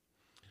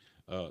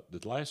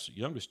 The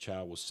youngest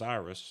child was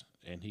Cyrus,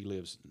 and he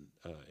lives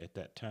at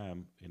that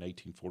time in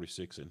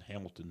 1846 in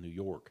Hamilton, New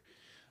York.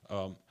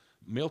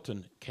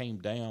 Milton came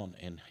down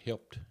and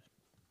helped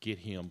get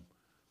him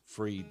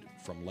freed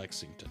from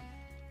Lexington,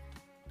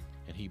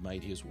 and he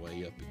made his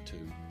way up into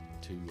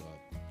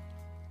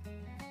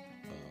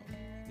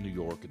New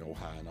York and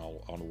Ohio and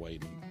all on the way.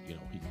 And,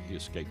 he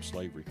escaped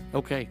slavery.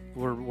 Okay,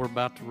 we're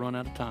about to run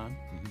out of time,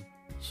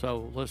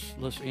 so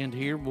let's end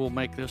here. We'll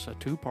make this a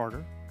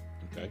two-parter.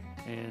 Okay.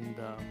 And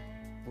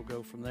we'll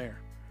go from there.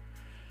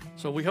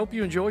 So we hope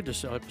you enjoyed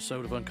this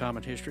episode of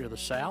Uncommon History of the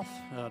South.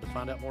 To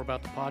find out more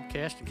about the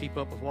podcast and keep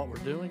up with what we're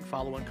doing,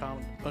 follow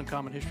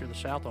Uncommon History of the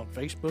South on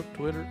Facebook,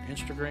 Twitter,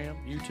 Instagram,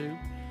 YouTube.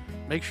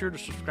 Make sure to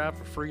subscribe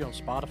for free on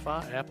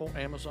Spotify, Apple,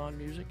 Amazon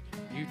Music,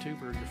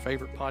 YouTube, or your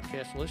favorite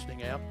podcast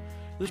listening app.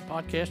 This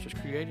podcast is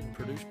created and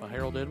produced by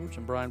Harold Edwards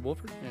and Brian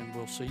Wolford, and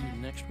we'll see you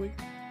next week.